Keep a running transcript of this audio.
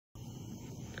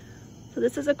So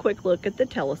this is a quick look at the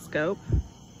telescope.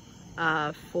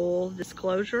 Full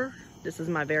disclosure, this is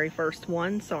my very first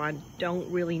one, so I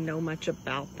don't really know much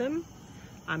about them.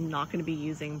 I'm not going to be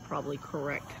using probably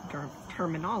correct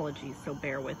terminology, so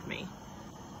bear with me.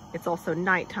 It's also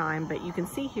nighttime, but you can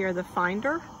see here the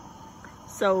finder.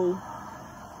 So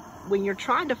when you're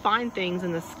trying to find things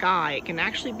in the sky, it can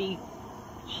actually be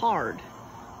hard.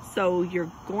 So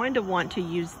you're going to want to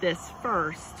use this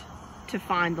first to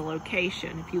find the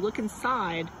location. If you look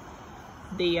inside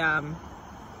the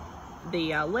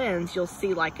lens, you'll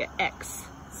see like an X.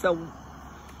 So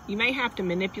you may have to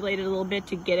manipulate it a little bit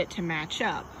to get it to match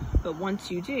up. But once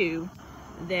you do,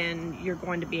 then you're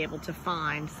going to be able to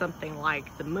find something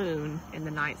like the moon in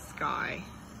the night sky.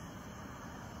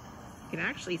 You can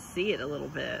actually see it a little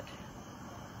bit.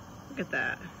 Look at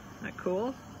that. Isn't that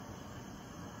cool?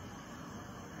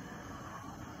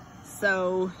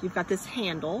 So you've got this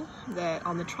handle that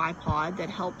on the tripod that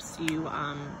helps you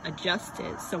adjust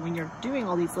it. So when you're doing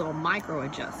all these little micro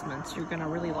adjustments, you're gonna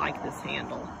really like this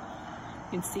handle.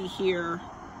 You can see here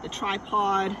the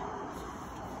tripod.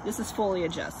 This is fully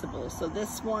adjustable. So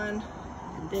this one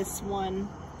and this one,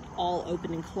 all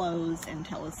open and close and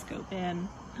telescope in,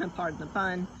 pardon the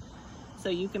pun. So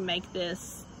you can make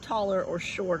this taller or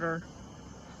shorter.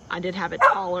 I did have it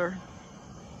taller,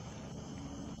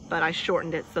 but I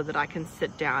shortened it so that I can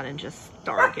sit down and just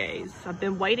stargaze. I've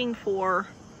been waiting for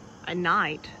a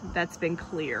night that's been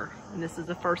clear, and this is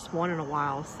the first one in a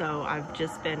while, so I've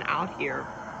just been out here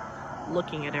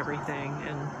looking at everything,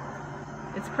 and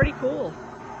it's pretty cool.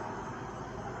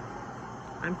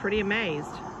 I'm pretty amazed.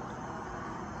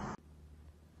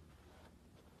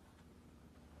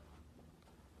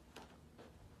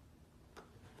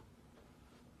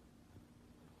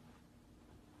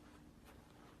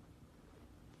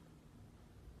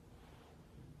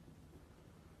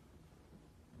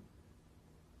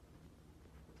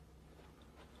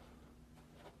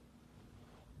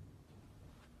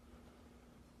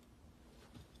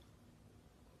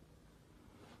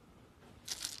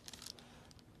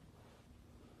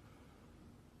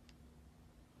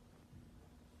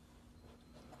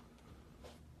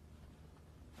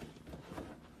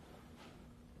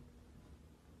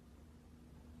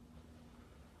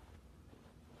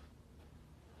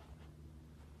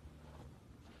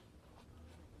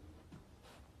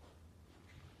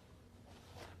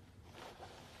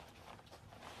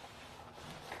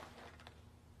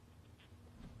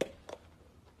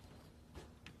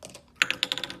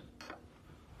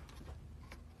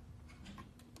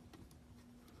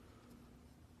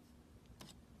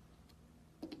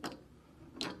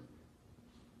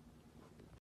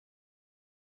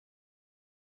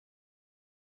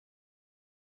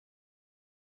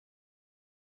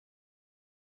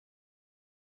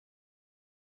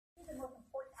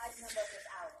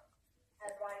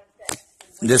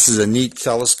 This is a neat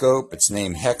telescope. It's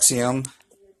named HEXEUM.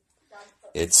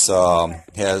 It's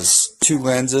has two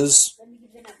lenses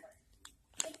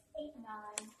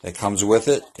that comes with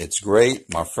it. It's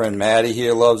great. My friend Maddie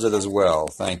here loves it as well.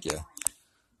 Thank you.